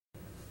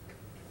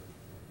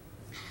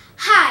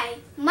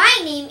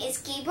name is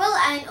Gabriel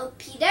and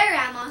Opida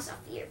Ramos of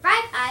Year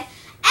 5I,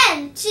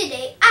 and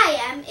today I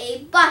am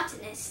a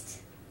botanist.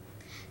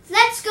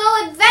 Let's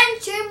go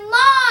adventure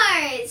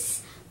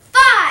Mars!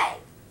 5,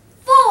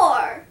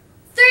 4,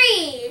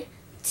 3,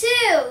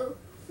 2,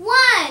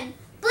 1,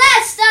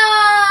 blast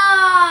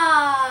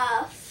off!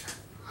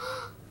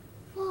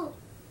 Whoa,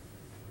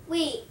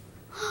 wait,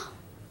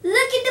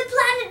 look at the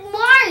planet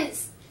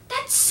Mars!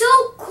 That's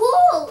so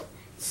cool!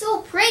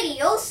 So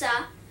pretty,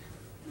 Osa.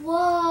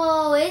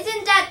 Whoa,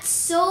 isn't that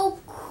so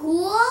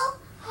cool?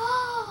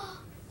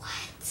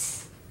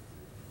 What?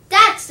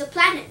 That's the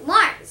planet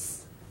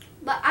Mars.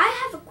 But I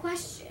have a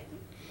question.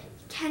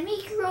 Can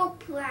we grow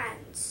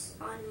plants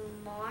on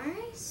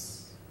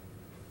Mars?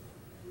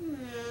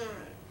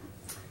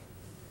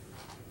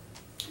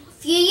 A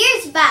few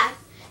years back,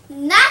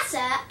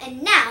 NASA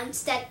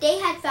announced that they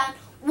had found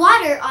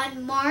water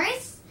on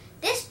Mars.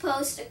 This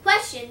posed a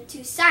question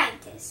to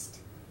scientists.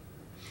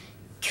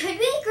 Could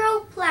we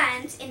grow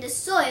plants in the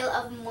soil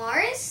of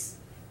Mars?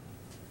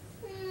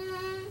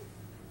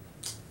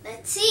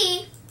 Let's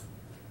see.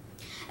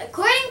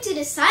 According to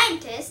the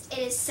scientists, it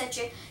is such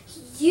a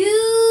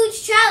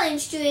huge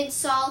challenge to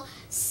install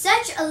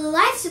such a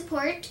life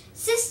support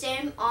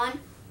system on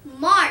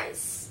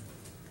Mars.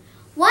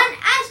 One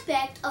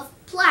aspect of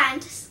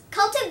plant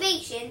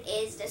cultivation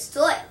is the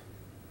soil.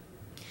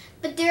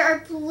 But there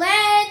are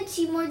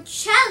plenty more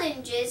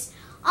challenges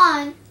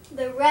on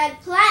the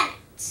red planet.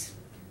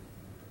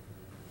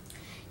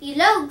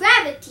 Low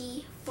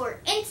gravity, for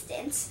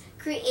instance,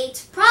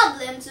 creates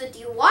problems with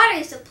the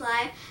water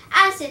supply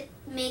as it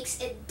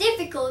makes it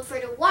difficult for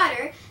the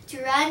water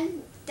to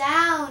run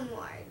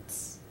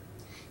downwards.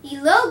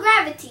 Low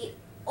gravity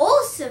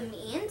also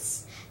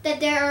means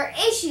that there are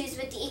issues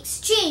with the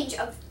exchange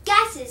of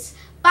gases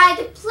by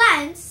the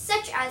plants,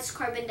 such as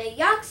carbon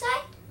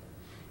dioxide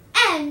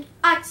and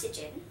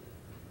oxygen.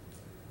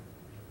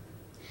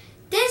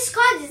 This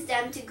causes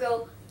them to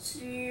grow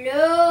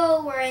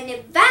slower and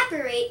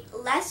evaporate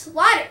less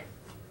water.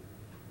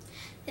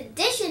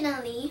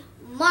 Additionally,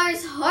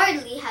 Mars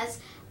hardly has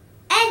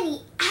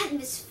any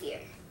atmosphere.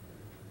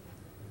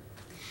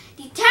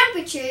 The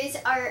temperatures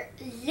are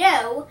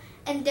low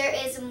and there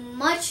is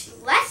much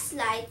less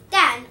light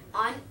than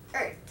on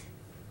Earth.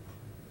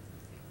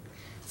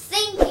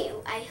 Thank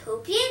you. I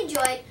hope you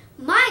enjoyed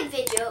my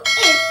video.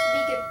 If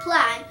we could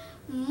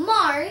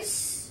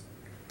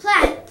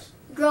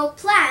grow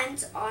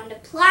plants on the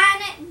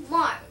planet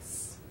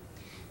Mars.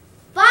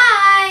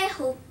 Bye!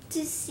 Hope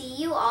to see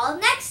you all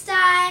next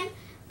time.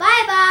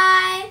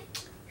 Bye-bye!